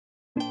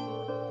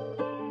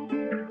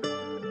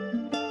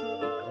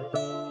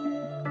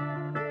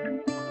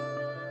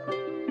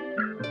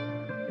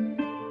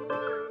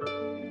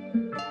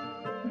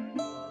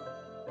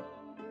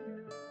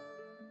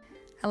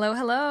Hello,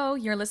 hello.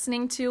 You're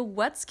listening to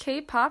What's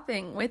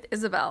K-Popping with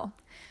Isabel.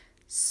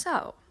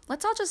 So,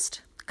 let's all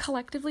just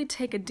collectively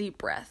take a deep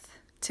breath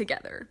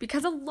together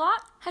because a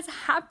lot has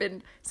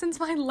happened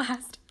since my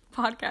last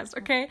podcast,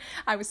 okay?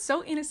 I was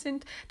so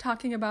innocent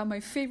talking about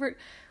my favorite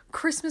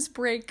Christmas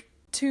break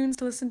tunes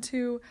to listen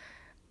to,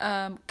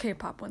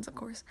 K-pop ones, of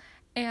course,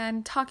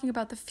 and talking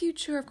about the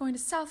future of going to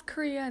South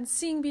Korea and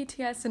seeing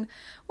BTS, and,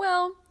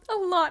 well, a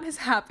lot has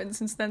happened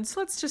since then,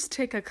 so let's just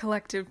take a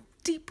collective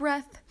deep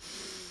breath.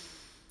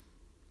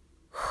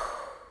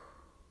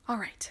 All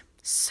right,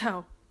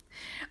 so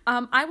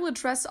I will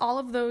address all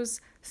of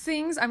those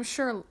things. I'm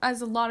sure,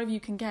 as a lot of you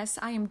can guess,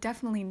 I am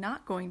definitely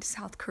not going to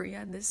South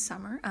Korea this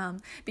summer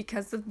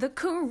because of the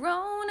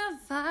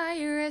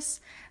coronavirus.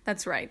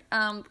 That's right.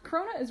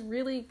 Corona is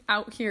really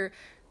out here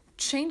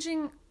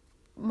changing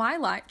my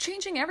life,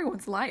 changing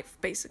everyone's life,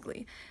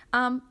 basically.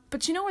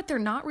 But you know what they're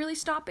not really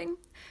stopping?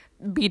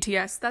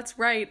 BTS. That's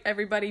right,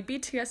 everybody.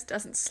 BTS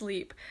doesn't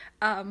sleep.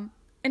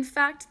 In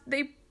fact,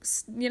 they,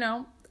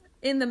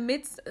 in the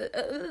midst,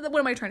 what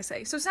am I trying to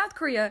say? So South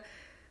Korea,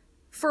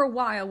 for a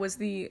while, was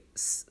the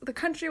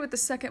country with the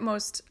second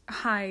most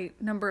high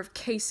number of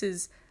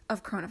cases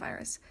of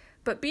coronavirus.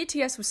 But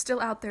BTS was still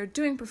out there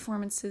doing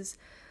performances,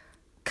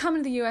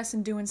 coming to the US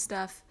and doing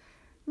stuff,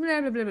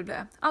 blah, blah, blah, blah,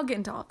 blah. I'll get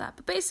into all of that.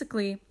 But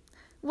basically,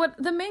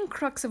 what the main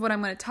crux of what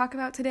I'm going to talk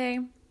about today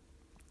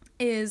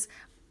is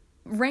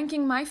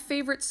ranking my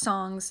favorite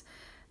songs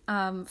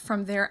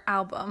from their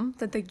album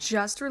that they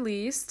just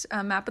released,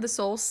 Map of the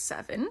Soul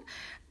 7,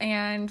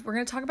 and we're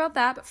going to talk about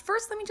that. But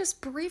first, let me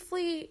just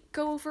briefly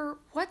go over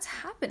what's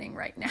happening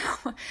right now,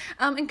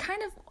 and I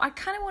kind of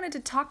wanted to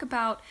talk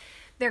about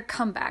their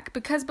comeback,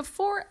 because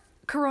before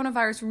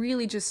coronavirus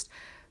really just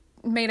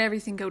made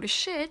everything go to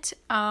shit,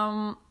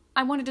 I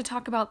wanted to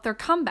talk about their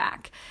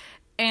comeback,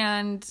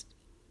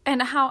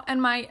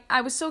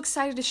 I was so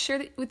excited to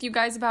share with you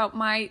guys about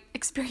my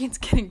experience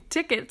getting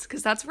tickets,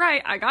 because that's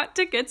right, I got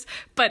tickets,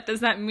 but does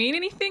that mean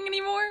anything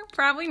anymore?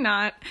 Probably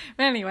not.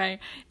 But anyway,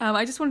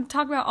 I just wanted to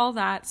talk about all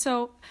that.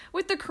 So,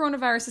 with the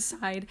coronavirus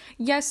aside,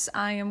 yes,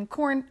 I'm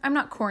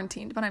not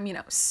quarantined, but I'm,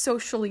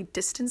 socially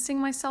distancing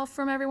myself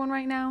from everyone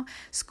right now.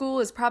 School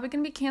is probably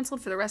going to be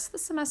canceled for the rest of the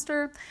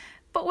semester,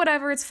 but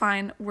whatever, it's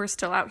fine. We're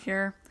still out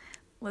here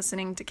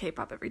listening to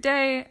K-pop every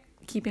day,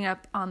 keeping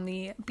up on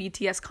the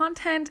BTS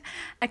content,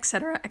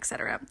 etc.,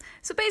 etc.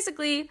 So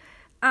basically,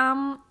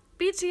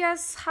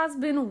 BTS has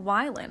been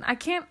wildin'.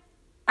 Okay,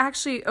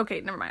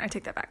 never mind, I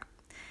take that back.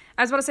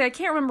 I was about to say, I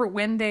can't remember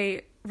when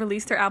they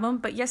released their album,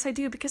 but yes, I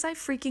do, because I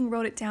freaking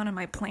wrote it down in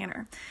my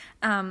planner.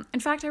 In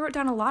fact, I wrote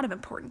down a lot of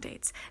important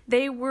dates.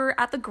 They were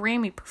at the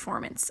Grammy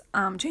performance,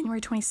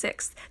 January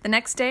 26th. The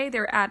next day, they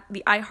were at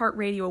the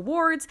iHeartRadio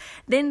Awards.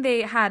 Then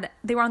they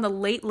were on the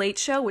Late Late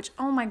Show, which,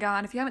 oh my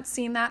god, if you haven't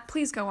seen that,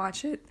 please go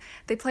watch it.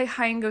 They play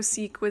Hide and Go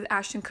Seek with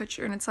Ashton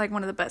Kutcher, and it's like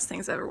one of the best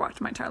things I've ever watched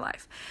in my entire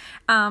life.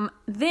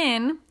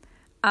 Then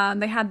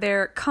they had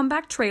their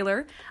comeback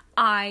trailer.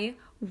 I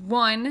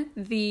won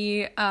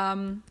the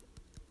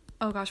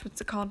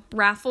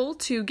raffle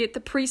to get the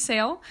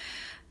pre-sale.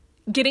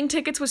 Getting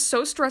tickets was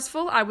so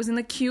stressful. I was in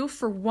the queue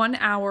for 1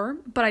 hour,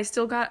 but I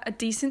still got a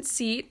decent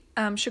seat.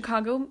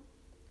 Chicago,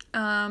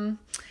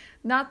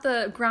 not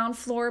the ground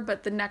floor,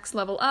 but the next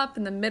level up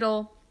in the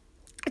middle.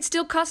 It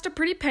still cost a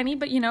pretty penny,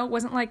 but it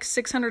wasn't like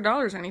 $600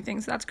 or anything,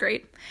 so that's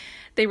great.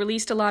 They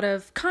released a lot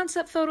of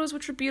concept photos,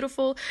 which were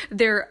beautiful.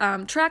 Their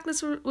track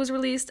list was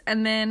released,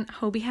 and then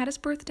Hobie had his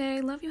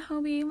birthday. Love you,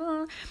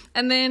 Hobie.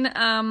 And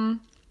then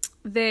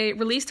they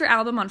released their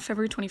album on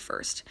February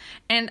 21st.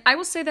 And I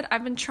will say that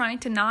I've been trying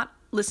to not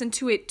listen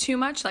to it too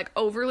much, like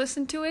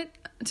over-listen to it,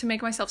 to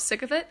make myself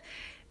sick of it.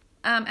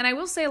 And I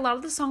will say a lot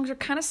of the songs are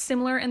kind of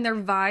similar in their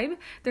vibe.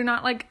 They're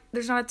not like,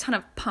 there's not a ton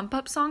of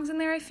pump-up songs in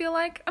there, I feel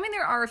like. I mean,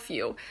 there are a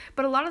few,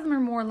 but a lot of them are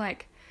more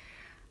like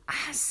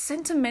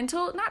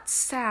sentimental, not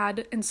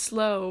sad and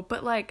slow,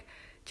 but like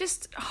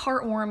just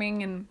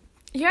heartwarming, and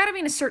you gotta be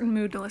in a certain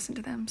mood to listen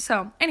to them.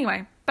 So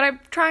anyway, but I'm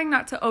trying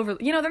not to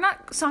they're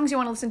not songs you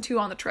want to listen to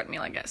on the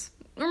treadmill, I guess.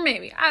 Or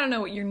maybe, I don't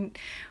know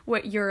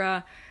what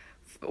your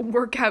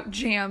workout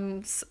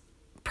jams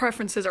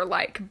preferences are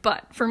like,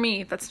 but for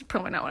me, that's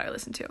probably not what I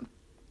listen to.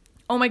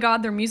 Oh my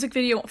god, their music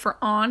video for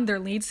On, their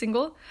lead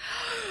single,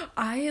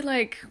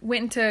 I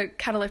went into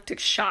cataleptic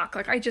shock.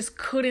 I just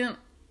couldn't.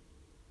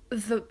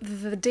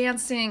 The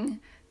dancing,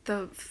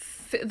 the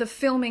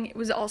filming, it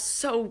was all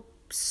so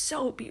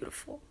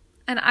beautiful,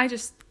 and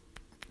it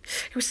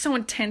was so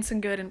intense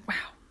and good, and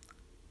wow,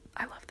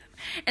 I love them.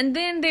 And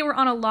then they were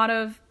on a lot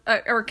of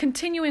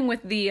continuing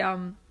with the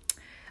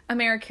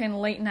American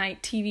late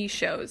night TV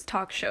shows,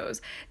 talk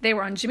shows. They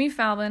were on Jimmy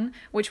Fallon,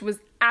 which was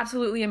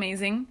absolutely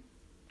amazing.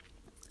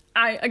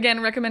 I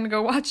again recommend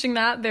go watching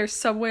that. Their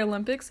Subway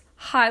Olympics,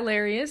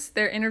 hilarious.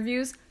 Their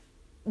interviews,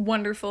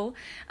 wonderful.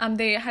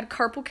 They had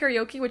carpool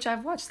karaoke, which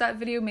I've watched that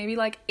video maybe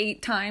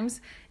 8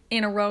 times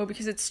in a row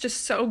because it's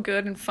just so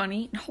good and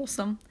funny and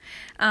wholesome.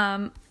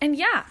 And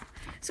yeah,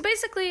 so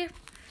basically,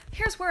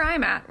 here's where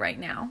I'm at right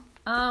now.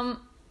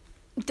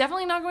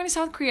 definitely not going to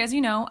South Korea, as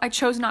you know. I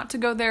chose not to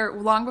go there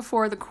long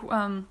before the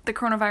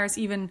coronavirus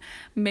even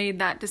made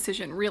that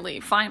decision really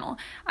final.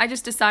 I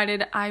just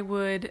decided I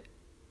would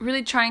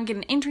really try and get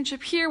an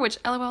internship here, which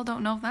LOL,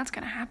 don't know if that's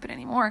going to happen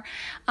anymore.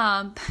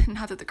 Not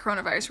that the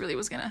coronavirus really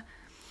was going to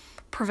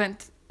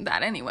prevent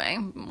that anyway.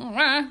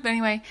 But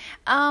anyway,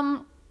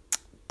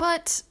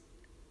 but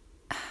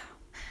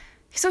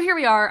so here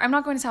we are. I'm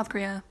not going to South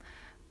Korea,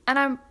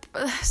 and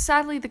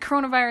sadly the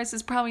coronavirus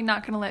is probably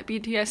not going to let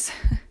BTS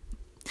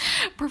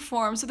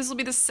perform, so this will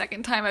be the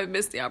second time I've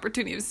missed the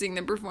opportunity of seeing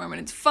them perform, and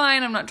it's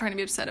fine. I'm not trying to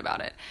be upset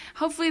about it.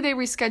 Hopefully they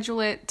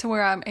reschedule it to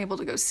where I'm able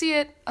to go see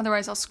it,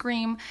 otherwise I'll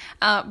scream,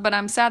 but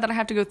I'm sad that I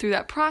have to go through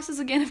that process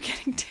again of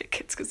getting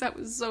tickets, because that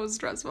was so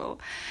stressful,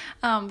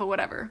 but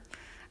whatever.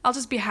 I'll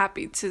just be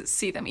happy to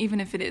see them, even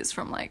if it is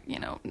from, like,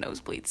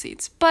 nosebleed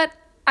seats. But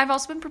I've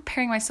also been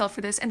preparing myself for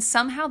this, and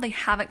somehow they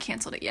haven't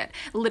canceled it yet.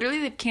 Literally,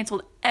 they've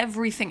canceled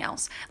everything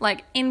else,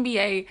 like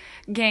NBA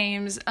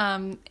games,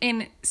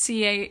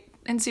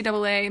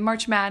 NCAA,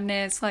 March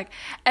Madness, like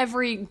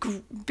every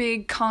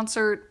big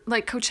concert,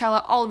 like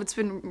Coachella, all of it's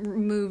been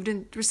moved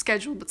and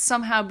rescheduled, but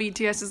somehow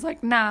BTS is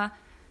like, nah,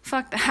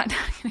 fuck that.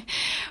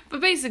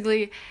 But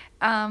basically,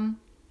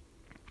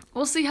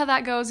 we'll see how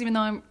that goes, even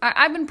though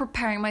I've been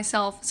preparing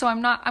myself, so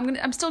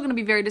I'm still gonna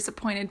be very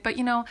disappointed, but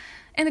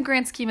in the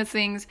grand scheme of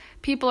things,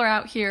 people are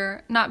out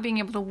here not being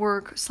able to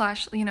work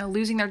 /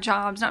 losing their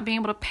jobs, not being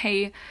able to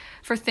pay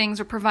for things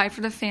or provide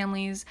for their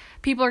families.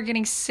 People are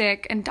getting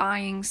sick and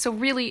dying. So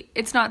really,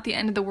 it's not the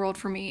end of the world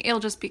for me. It'll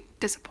just be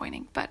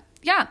disappointing. But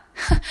yeah,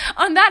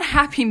 on that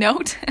happy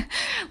note,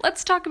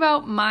 let's talk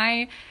about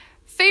my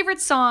favorite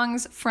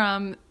songs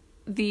from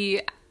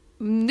the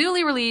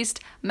newly released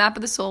Map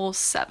of the Soul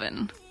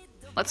 7.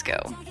 Let's go.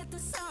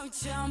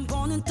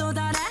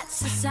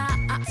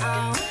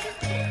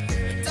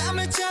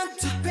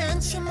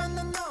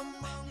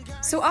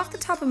 So off the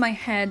top of my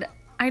head,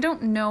 I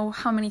don't know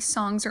how many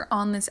songs are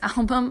on this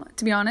album,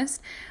 to be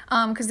honest,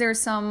 because there are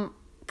some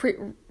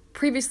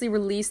previously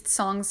released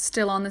songs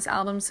still on this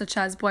album, such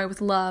as Boy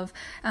With Love,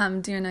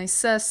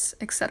 Dionysus,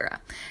 etc.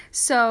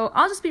 So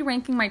I'll just be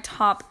ranking my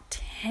top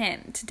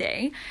 10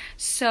 today.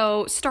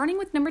 So starting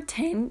with number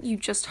 10, you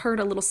just heard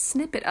a little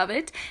snippet of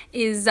it,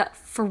 is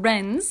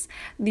Friends,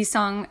 the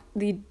song,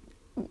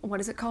 what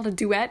is it called? A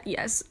duet?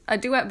 Yes, a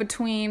duet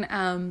between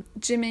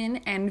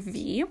Jimin and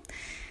V.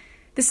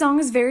 The song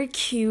is very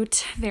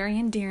cute, very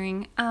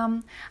endearing.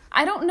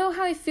 I don't know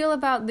how I feel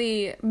about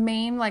the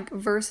main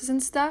verses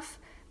and stuff.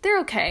 They're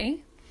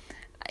okay.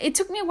 It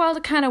took me a while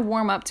to kind of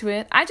warm up to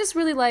it. I just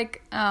really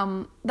like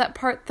that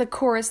part, the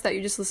chorus that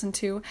you just listened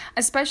to,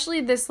 especially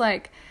this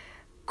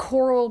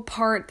choral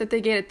part that they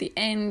get at the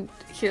end.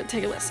 Here,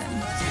 take a listen.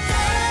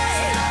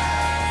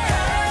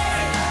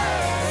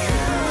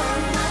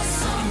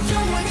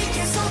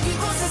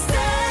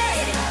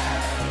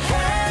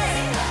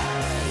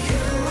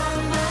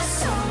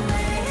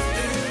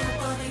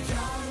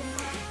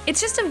 It's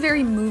just a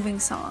very moving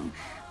song.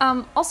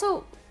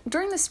 Also,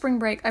 during the spring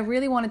break, I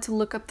really wanted to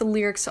look up the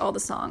lyrics to all the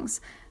songs,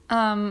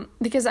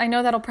 because I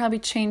know that'll probably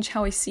change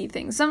how I see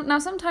things.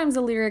 Sometimes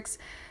the lyrics,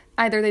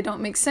 either they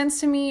don't make sense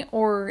to me,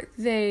 or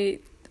they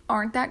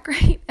aren't that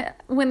great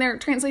when they're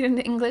translated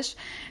into English,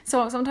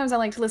 so sometimes I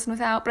like to listen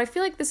without, but I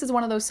feel like this is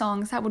one of those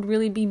songs that would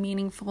really be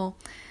meaningful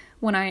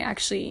when I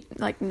actually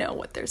know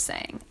what they're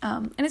saying.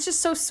 And it's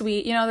just so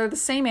sweet. They're the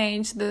same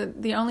age,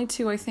 the only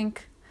two, I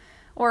think,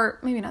 or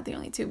maybe not the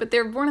only two, but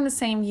they're born in the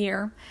same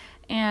year,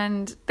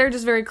 and they're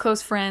just very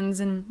close friends,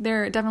 and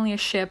they're definitely a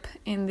ship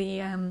in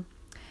the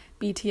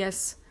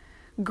BTS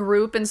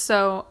group, and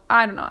so,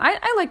 I don't know,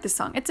 I like this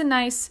song. It's a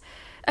nice,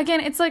 again,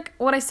 it's like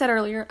what I said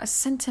earlier, a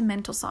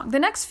sentimental song. The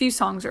next few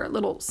songs are a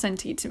little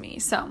senti to me,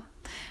 so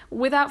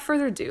without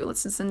further ado,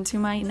 let's listen to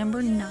my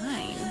number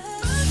 9.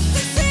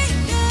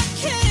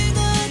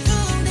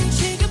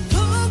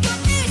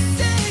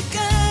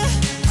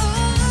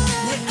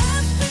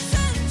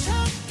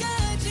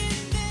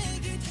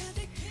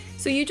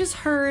 So you just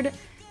heard,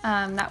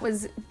 that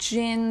was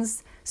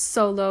Jin's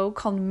solo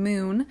called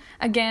Moon.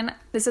 Again,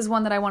 this is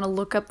one that I want to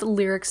look up the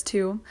lyrics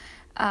to.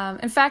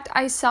 In fact,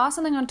 I saw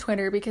something on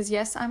Twitter, because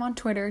yes, I'm on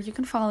Twitter. You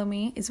can follow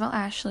me, Isabel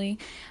Ashley.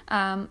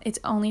 It's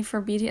only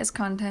for BTS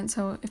content,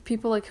 so if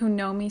people who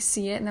know me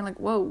see it and they're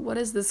like, whoa, what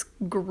is this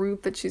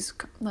group that she's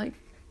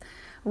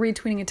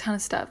retweeting a ton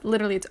of stuff?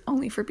 Literally, it's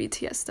only for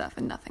BTS stuff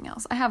and nothing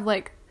else. I have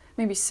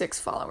maybe 6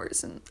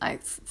 followers, and I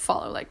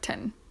follow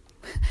 10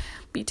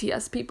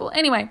 BTS people.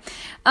 Anyway,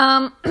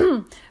 but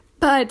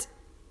I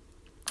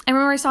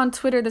remember I saw on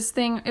Twitter this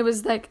thing. It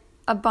was a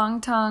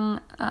Bangtan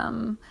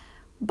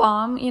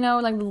bomb,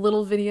 the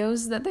little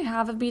videos that they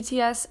have of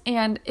BTS,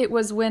 and it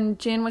was when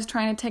Jin was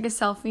trying to take a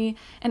selfie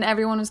and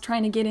everyone was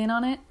trying to get in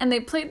on it, and they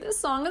played this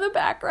song in the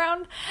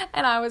background,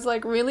 and I was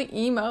really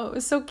emo. It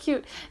was so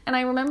cute, and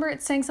I remember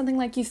it saying something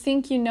like, you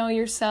think you know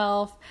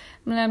yourself,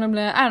 blah blah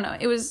blah. I don't know,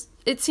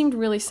 it seemed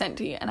really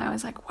senti, and I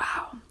was like,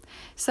 wow.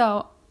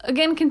 So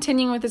again,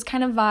 continuing with this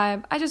kind of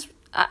vibe,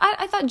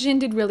 I thought Jin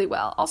did really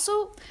well.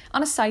 Also,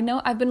 on a side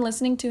note, I've been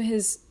listening to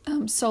his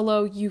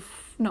solo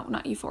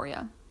not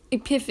Euphoria.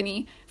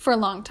 epiphany for a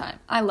long time.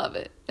 I love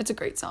it. It's a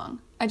great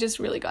song. I just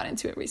really got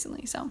into it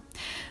recently, so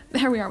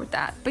there we are with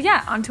that. But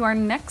yeah, on to our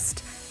next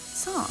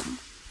song.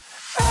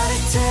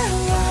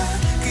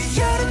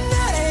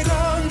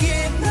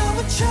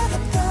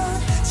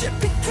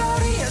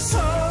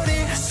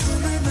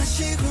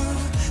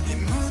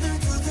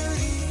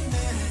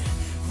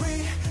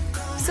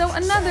 So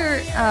another,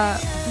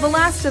 the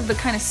last of the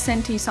kind of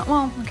senti song,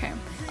 well, okay,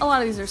 a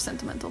lot of these are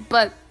sentimental,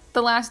 but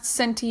the last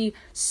senti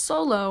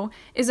solo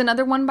is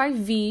another one by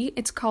V.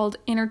 It's called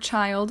Inner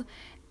Child,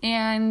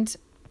 and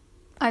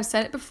I've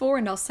said it before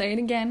and I'll say it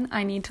again,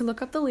 I need to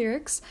look up the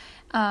lyrics,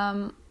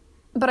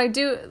 but I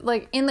do,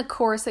 like, in the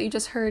chorus that you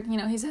just heard, you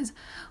know, he says,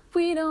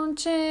 we don't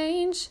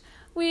change,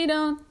 we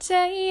don't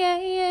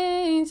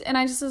change, and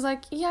I just was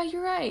like, yeah,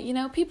 you're right, you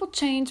know, people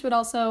change, but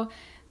also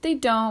they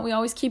don't. We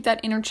always keep that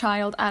inner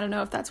child. I don't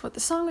know if that's what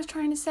the song was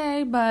trying to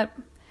say, but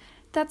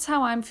that's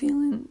how I'm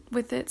feeling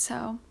with it.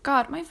 So,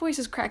 God, my voice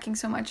is cracking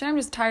so much, and I'm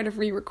just tired of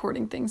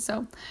re-recording things,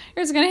 so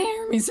you're just gonna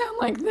hear me sound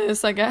like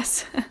this, I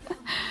guess.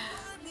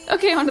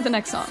 Okay, on to the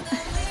next song.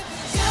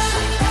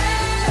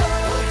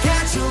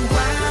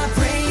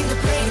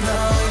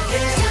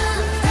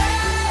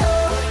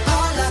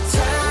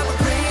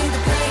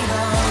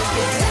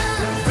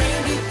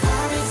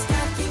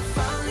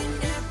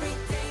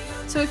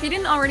 So if you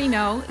didn't already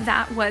know,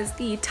 that was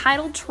the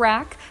title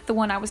track, the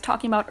one I was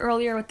talking about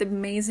earlier with the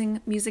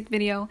amazing music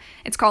video.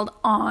 It's called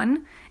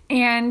On,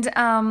 and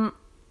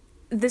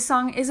this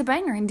song is a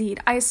banger indeed.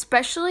 I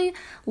especially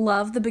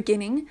love the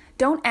beginning.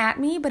 Don't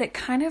at me, but it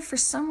kind of, for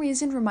some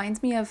reason,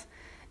 reminds me of,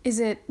 it's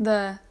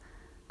that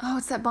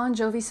Bon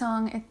Jovi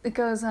song. It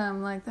goes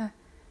like the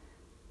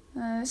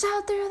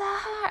shout through the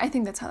heart. I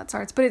think that's how that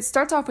starts, but it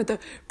starts off with the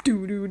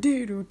do do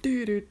do do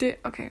do do do.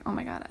 Okay, oh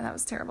my god, that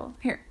was terrible.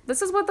 Here,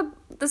 this is what the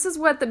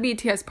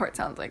BTS part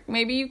sounds like.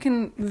 Maybe you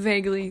can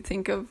vaguely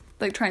think of,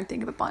 like, try and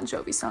think of a Bon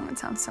Jovi song that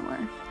sounds similar.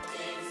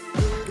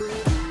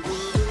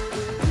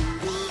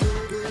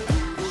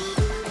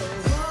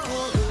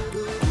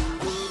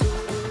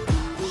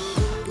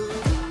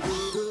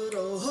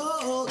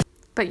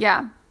 But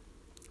yeah,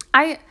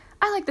 I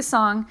like the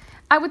song.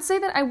 I would say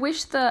that I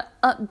wish the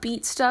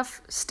upbeat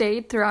stuff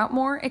stayed throughout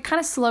more. It kind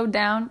of slowed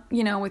down,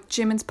 you know, with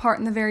Jimin's part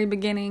in the very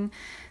beginning.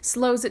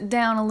 Slows it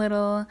down a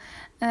little.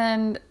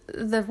 And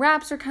the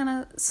raps are kind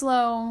of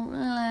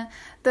slow.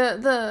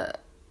 The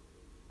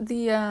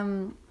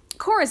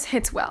chorus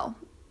hits well.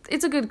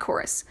 It's a good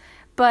chorus.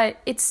 But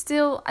it's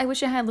still, I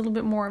wish it had a little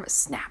bit more of a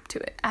snap to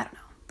it. I don't know.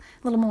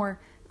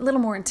 A little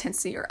more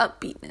intensity or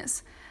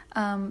upbeatness.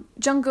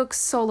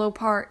 Jungkook's solo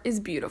part is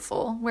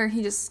beautiful, where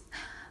he just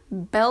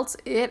belts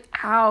it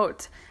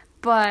out,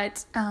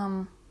 but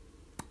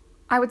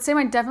I would say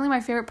definitely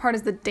my favorite part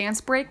is the dance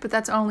break, but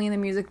that's only in the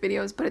music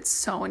videos, but it's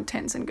so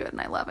intense and good,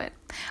 and I love it.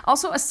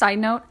 Also, a side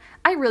note,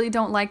 I really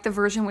don't like the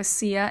version with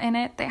Sia in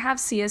it. They have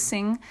Sia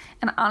sing,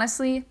 and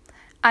honestly,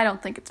 I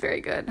don't think it's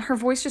very good. Her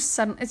voice just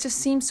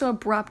seems so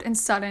abrupt and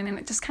sudden, and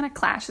it just kind of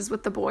clashes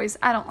with the boys.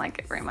 I don't like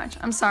it very much.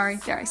 I'm sorry,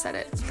 there, I said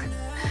it.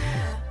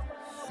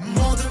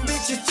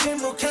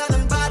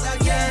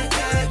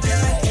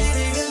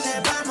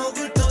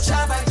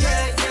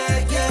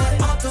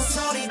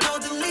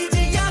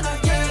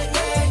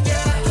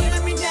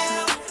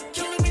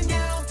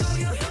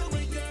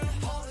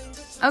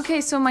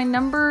 Okay, so my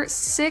number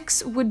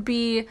 6 would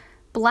be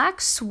Black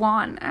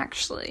Swan,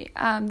 actually.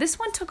 This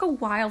one took a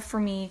while for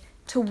me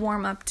to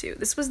warm up to.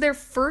 This was their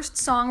first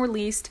song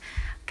released.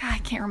 God, I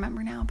can't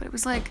remember now, but it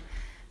was like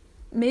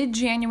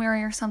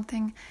mid-January or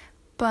something.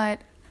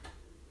 But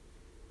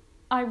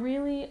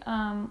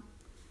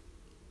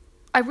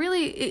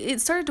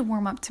it started to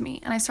warm up to me,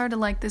 and I started to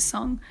like this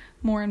song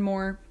more and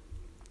more.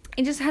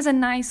 It just has a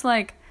nice,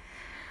 like,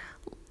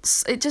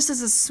 it just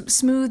has a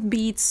smooth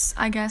beats,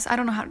 I guess. I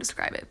don't know how to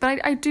describe it, but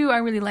I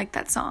really like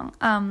that song.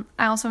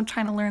 I also am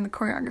trying to learn the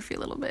choreography a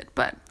little bit,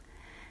 but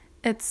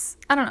it's,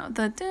 I don't know,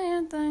 the do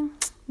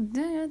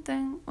your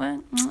thing,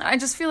 I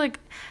just feel like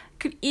I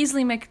could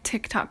easily make a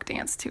TikTok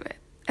dance to it.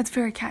 It's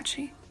very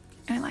catchy,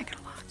 and I like it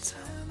a lot, so.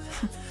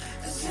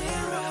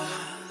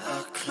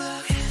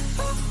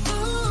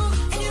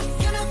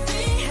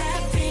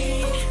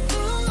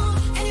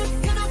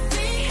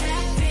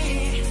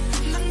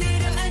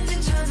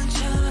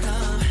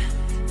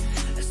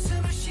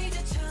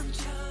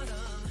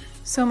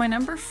 So my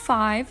number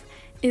 5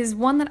 is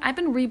one that I've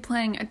been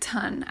replaying a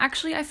ton.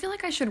 Actually, I feel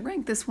like I should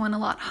rank this one a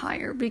lot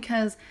higher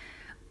because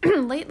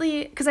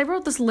lately, because I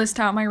wrote this list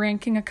out, my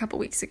ranking, a couple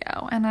weeks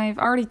ago, and I've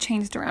already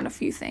changed around a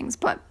few things,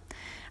 but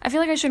I feel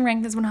like I should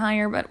rank this one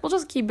higher, but we'll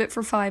just keep it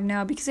for 5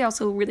 now because I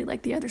also really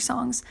like the other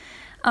songs.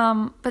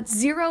 But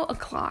 0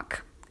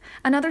 O'Clock,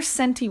 another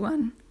senti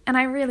one, and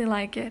I really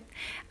like it.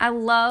 I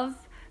love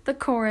the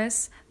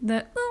chorus,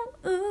 the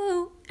ooh,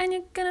 ooh, and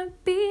you're gonna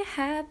be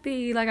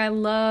happy. Like, I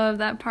love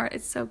that part.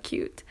 It's so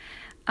cute.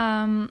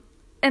 And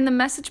the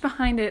message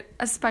behind it,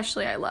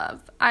 especially, I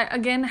love. I,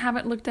 again,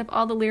 haven't looked up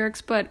all the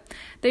lyrics, but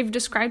they've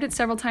described it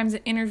several times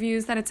in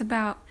interviews that it's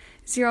about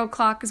 0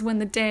 o'clock is when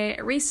the day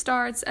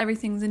restarts,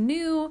 everything's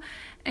anew,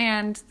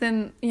 And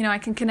then, I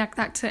can connect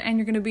that to, and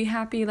you're going to be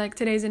happy, like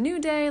today's a new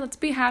day, let's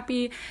be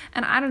happy.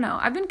 And I don't know,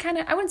 I've been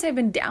I wouldn't say I've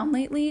been down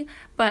lately,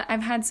 but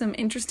I've had some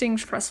interesting,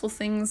 stressful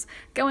things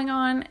going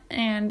on,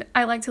 and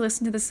I like to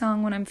listen to the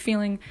song when I'm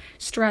feeling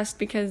stressed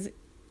because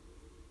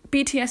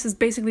BTS is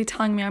basically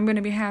telling me I'm going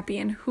to be happy,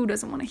 and who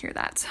doesn't want to hear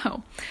that?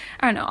 So,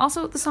 I don't know.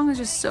 Also, the song is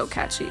just so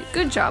catchy.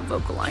 Good job,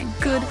 vocal line.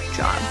 Good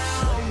job.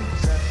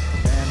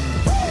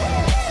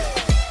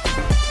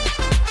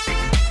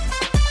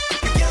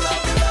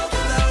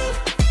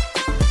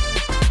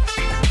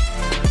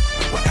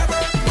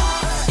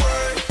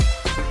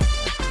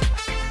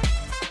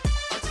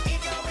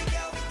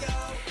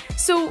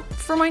 So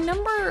for my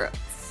number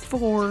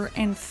 4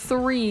 and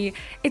 3,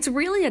 it's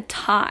really a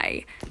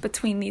tie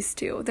between these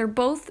two. They're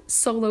both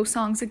solo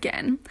songs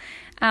again.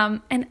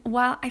 And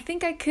while I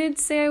think I could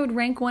say I would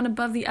rank one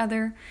above the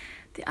other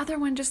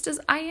one just as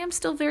I am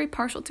still very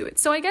partial to it.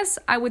 So I guess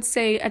I would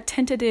say a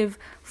tentative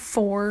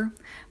 4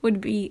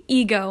 would be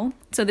Ego.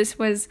 So this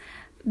was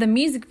the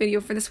music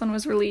video for this one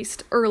was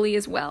released early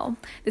as well.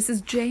 This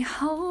is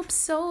J-Hope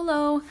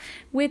solo,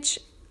 which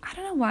I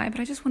don't know why,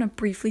 but I just want to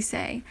briefly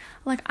say,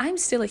 like, I'm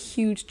still a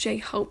huge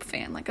J-Hope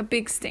fan, like a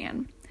big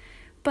stan.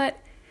 But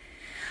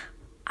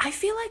I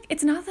feel like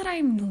it's not that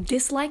I'm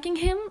disliking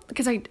him,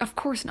 because of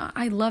course not.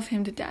 I love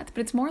him to death.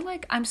 But it's more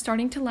like I'm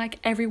starting to like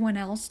everyone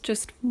else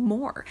just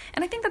more.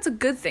 And I think that's a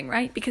good thing,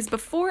 right? Because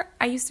before,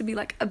 I used to be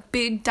like a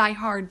big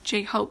diehard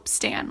J-Hope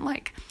stan,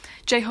 like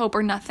J-Hope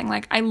or nothing.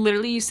 Like, I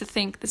literally used to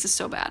think, this is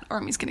so bad,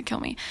 Army's gonna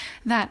kill me,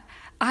 that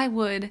I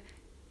would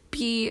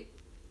be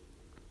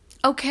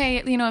okay,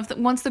 if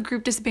once the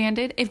group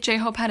disbanded, if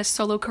J-Hope had a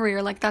solo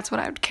career, like, that's what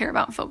I would care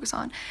about and focus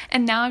on.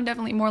 And now I'm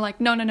definitely more like,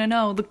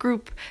 no, the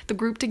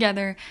group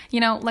together,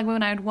 like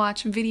when I would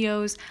watch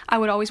videos, I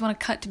would always want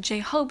to cut to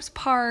J-Hope's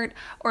part,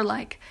 or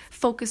like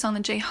focus on the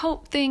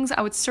J-Hope things.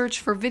 I would search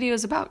for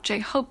videos about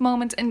J-Hope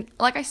moments, and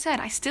like I said,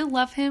 I still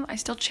love him, I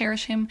still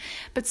cherish him,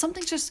 but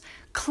something just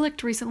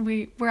clicked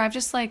recently where I've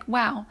just like,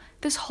 wow,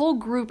 this whole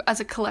group as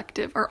a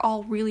collective are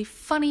all really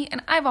funny,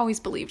 and I've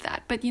always believed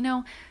that, but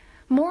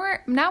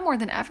more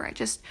than ever,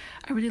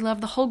 I really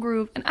love the whole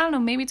group. And I don't know,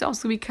 maybe it's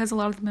also because a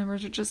lot of the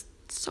members are just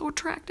so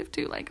attractive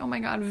too. Like, oh my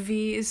god,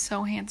 V is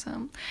so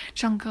handsome,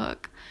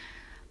 Jungkook,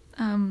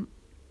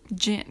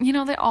 Jin,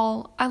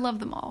 I love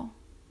them all.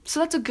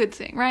 So that's a good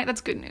thing, right? That's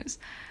good news.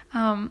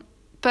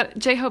 But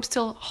J-Hope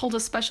still holds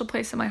a special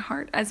place in my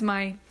heart as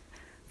my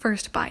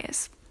first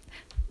bias.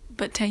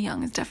 But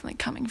Taehyung is definitely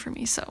coming for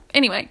me. So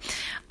anyway,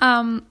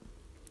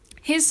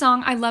 his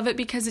song, I love it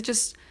because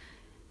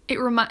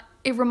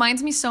it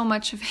reminds me so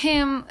much of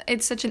him.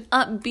 It's such an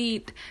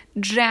upbeat,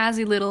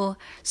 jazzy little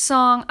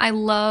song. I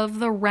love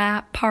the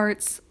rap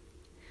parts.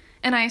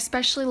 And I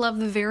especially love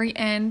the very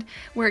end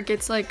where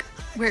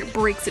it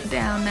breaks it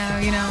down now,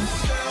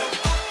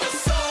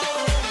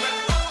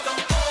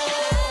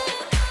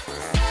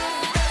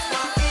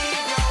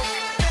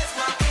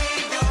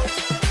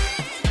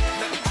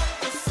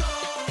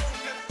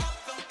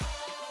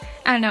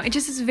 I don't know, it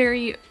just is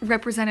very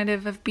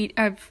representative of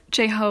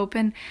J-Hope,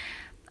 and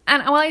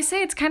while I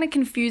say it's kind of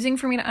confusing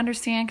for me to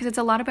understand because it's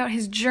a lot about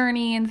his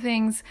journey and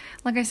things,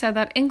 like I said,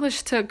 that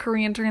English to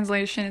Korean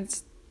translation,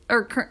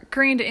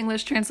 Korean to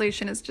English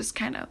translation is just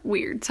kind of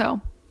weird, so,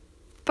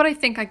 but I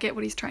think I get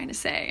what he's trying to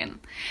say, and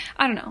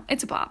I don't know,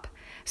 it's a bop.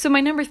 So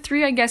my number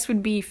 3, I guess,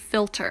 would be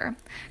Filter.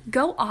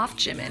 Go off,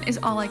 Jimin, is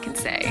all I can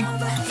say.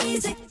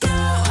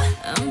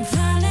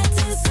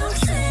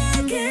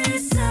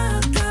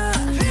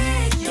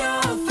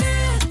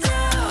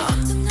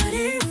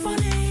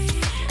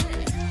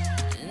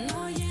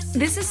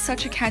 This is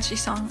such a catchy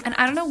song, and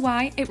I don't know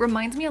why, it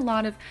reminds me a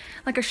lot of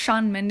like a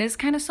Shawn Mendes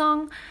kind of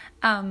song,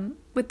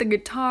 with the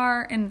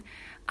guitar, and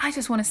I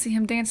just want to see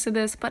him dance to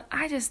this, but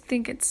I just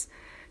think it's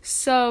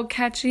so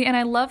catchy, and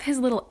I love his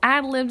little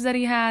ad-libs that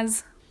he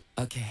has.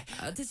 Okay.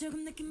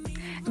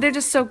 They're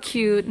just so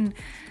cute, and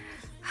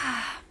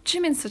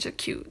Jimin's such a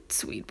cute,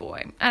 sweet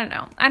boy. I don't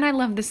know. And I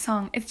love this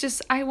song. It's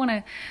just, I want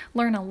to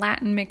learn a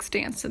Latin mixed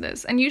dance to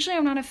this. And usually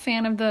I'm not a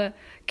fan of the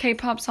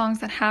K-pop songs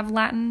that have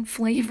Latin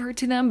flavor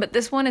to them, but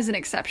this one is an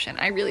exception.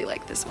 I really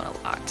like this one a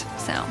lot.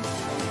 So.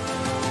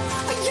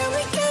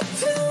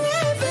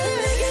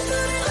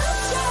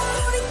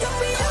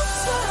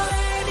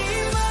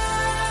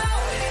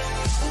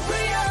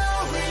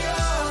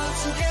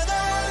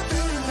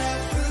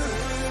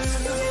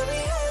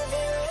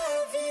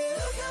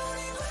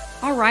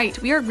 All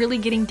right, we are really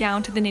getting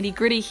down to the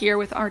nitty-gritty here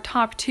with our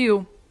top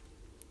 2.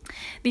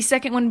 The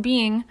second one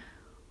being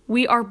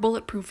We Are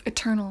Bulletproof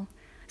Eternal.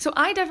 So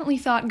I definitely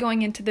thought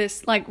going into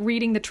this, like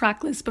reading the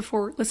track list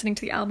before listening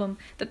to the album,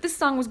 that this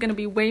song was going to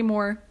be way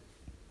more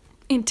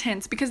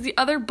intense because the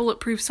other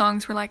Bulletproof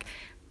songs were like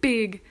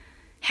big,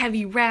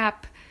 heavy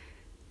rap,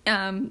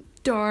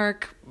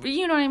 dark,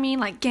 you know what I mean?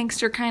 Like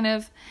gangster kind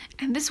of.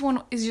 And this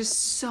one is just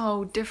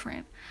so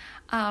different.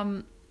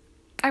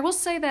 I will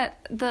say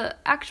that the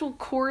actual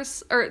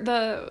chorus, or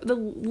the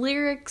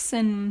lyrics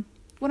and,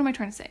 what am I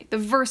trying to say? The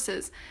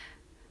verses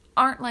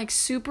aren't like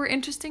super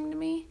interesting to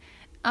me.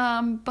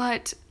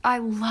 But I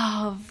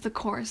love the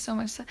chorus so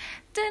much.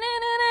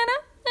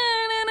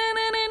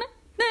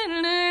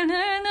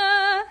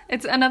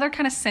 It's another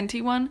kind of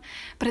scenty one,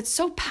 but it's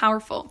so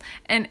powerful.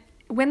 And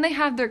when they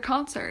have their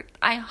concert,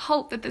 I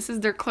hope that this is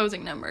their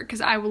closing number,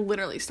 because I will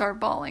literally start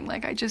bawling.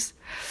 Like,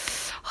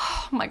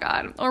 oh my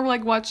God. Or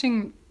like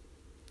watching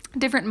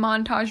different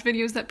montage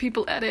videos that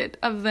people edit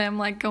of them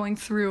like going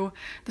through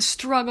the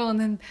struggle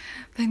and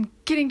then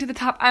getting to the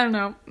top. I don't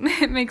know.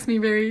 It makes me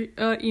very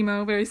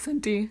emo, very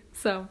scenty.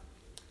 So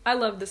I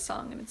love this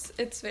song, and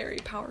it's very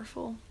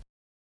powerful.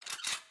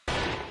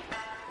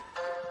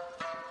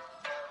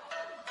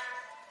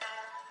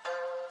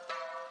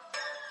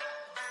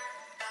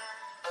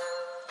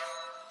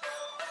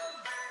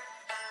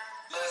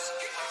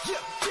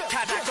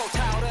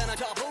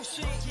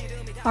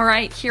 All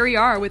right, here we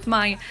are with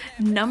my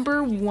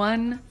number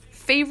one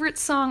favorite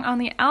song on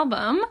the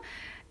album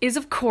is,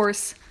 of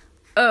course,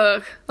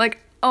 Ugh. Like,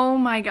 oh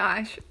my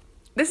gosh.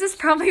 This is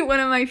probably one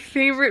of my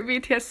favorite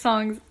BTS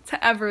songs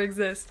to ever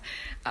exist.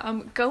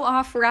 Go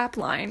Off Rap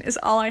Line is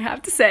all I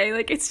have to say.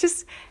 Like, it's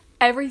just,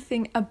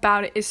 everything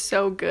about it is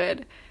so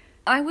good.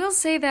 I will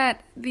say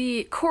that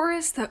the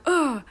chorus, the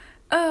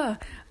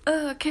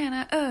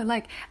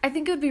like, I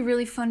think it would be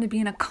really fun to be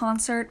in a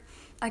concert.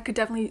 I could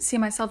definitely see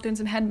myself doing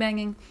some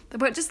headbanging,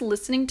 but just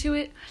listening to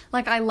it,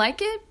 like, I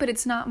like it, but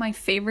it's not my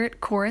favorite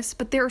chorus.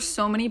 But there are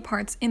so many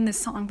parts in this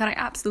song that I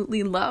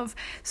absolutely love.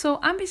 So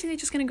I'm basically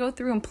just going to go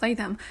through and play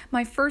them.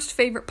 My first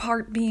favorite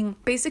part being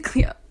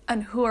basically,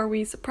 and who are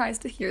we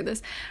surprised to hear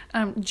this,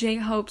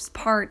 J-Hope's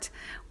part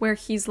where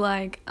he's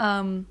like,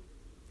 you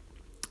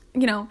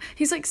know,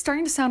 he's like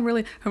starting to sound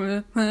really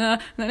like, I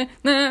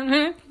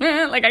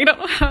don't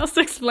know how else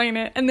to explain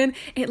it. And then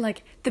it,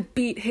 like, the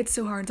beat hits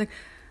so hard. It's like,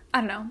 I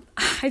don't know.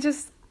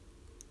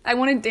 I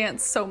want to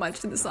dance so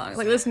much to the song.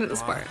 Like, listen to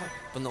this part.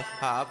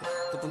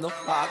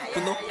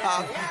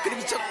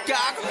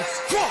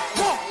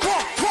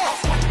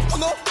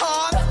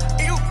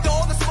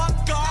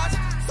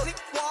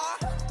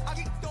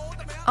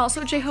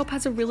 Also, J-Hope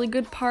has a really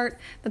good part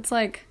that's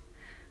like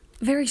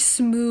very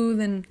smooth,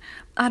 and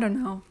I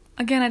don't know.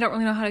 Again, I don't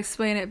really know how to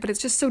explain it, but it's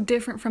just so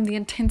different from the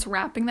intense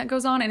rapping that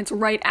goes on, and it's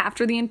right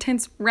after the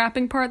intense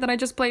rapping part that I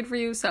just played for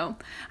you, so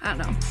I don't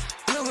know.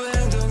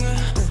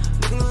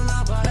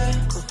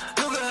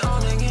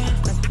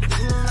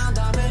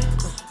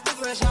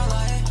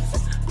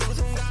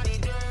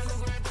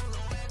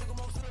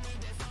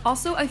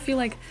 Also, I feel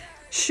like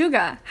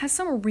Suga has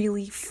some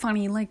really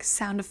funny, like,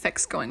 sound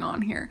effects going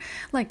on here.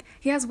 Like,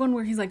 he has one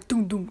where he's like,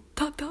 doom doom,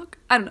 talk talk.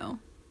 I don't know.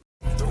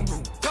 Doom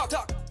doom, talk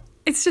talk.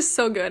 It's just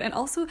so good. And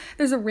also,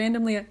 there's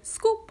randomly a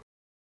scoop,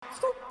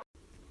 scoop.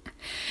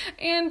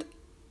 And,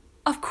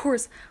 of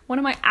course, one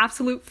of my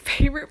absolute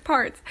favorite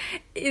parts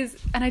is,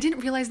 and I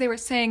didn't realize they were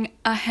saying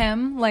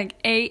ahem, like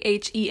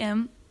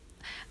A-H-E-M.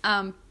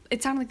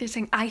 It sounded like they're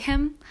saying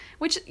I-hem,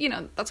 which, you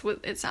know, that's what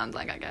it sounds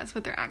like, I guess,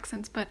 with their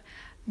accents. But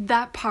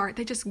that part,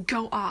 they just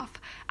go off.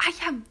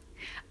 I-hem,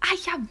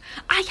 I-hem,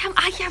 I-hem,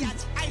 I-hem.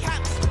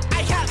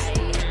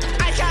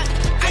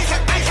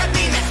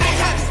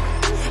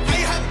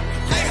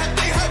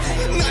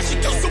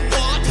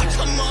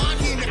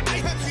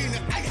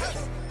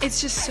 It's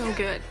just so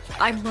good.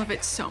 I love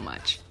it so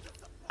much.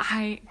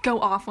 I go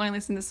off when I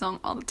listen to this song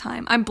all the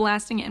time. I'm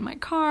blasting it in my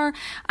car.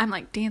 I'm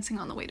like dancing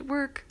on the way to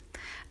work.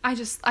 I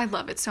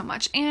love it so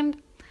much. And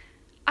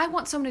I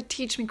want someone to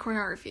teach me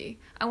choreography.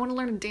 I want to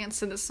learn to dance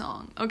to this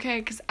song, okay?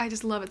 Because I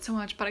just love it so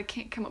much, but I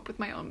can't come up with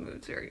my own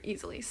moves very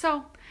easily.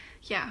 So,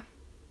 yeah.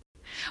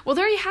 Well,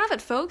 there you have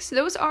it, folks.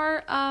 Those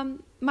are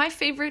my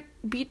favorite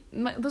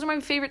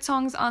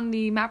songs on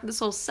the Map of the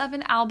Soul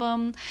 7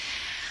 album.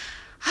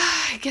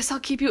 I guess I'll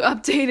keep you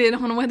updated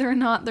on whether or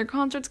not their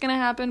concert's gonna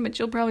happen, but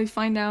you'll probably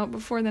find out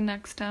before the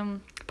next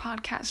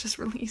podcast is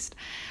released.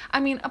 I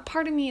mean, a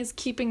part of me is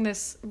keeping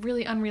this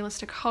really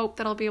unrealistic hope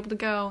that I'll be able to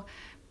go,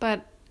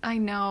 but I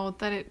know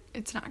that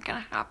it's not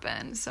gonna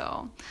happen.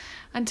 So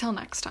until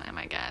next time,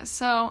 I guess.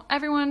 So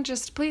everyone,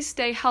 just please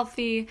stay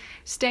healthy,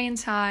 stay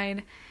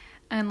inside,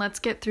 and let's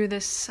get through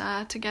this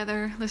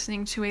together,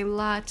 listening to a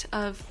lot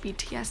of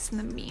BTS in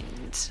the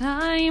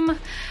meantime.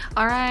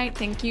 All right,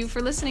 thank you for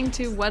listening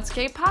to What's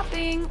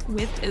K-Popping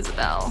with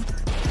Isabel.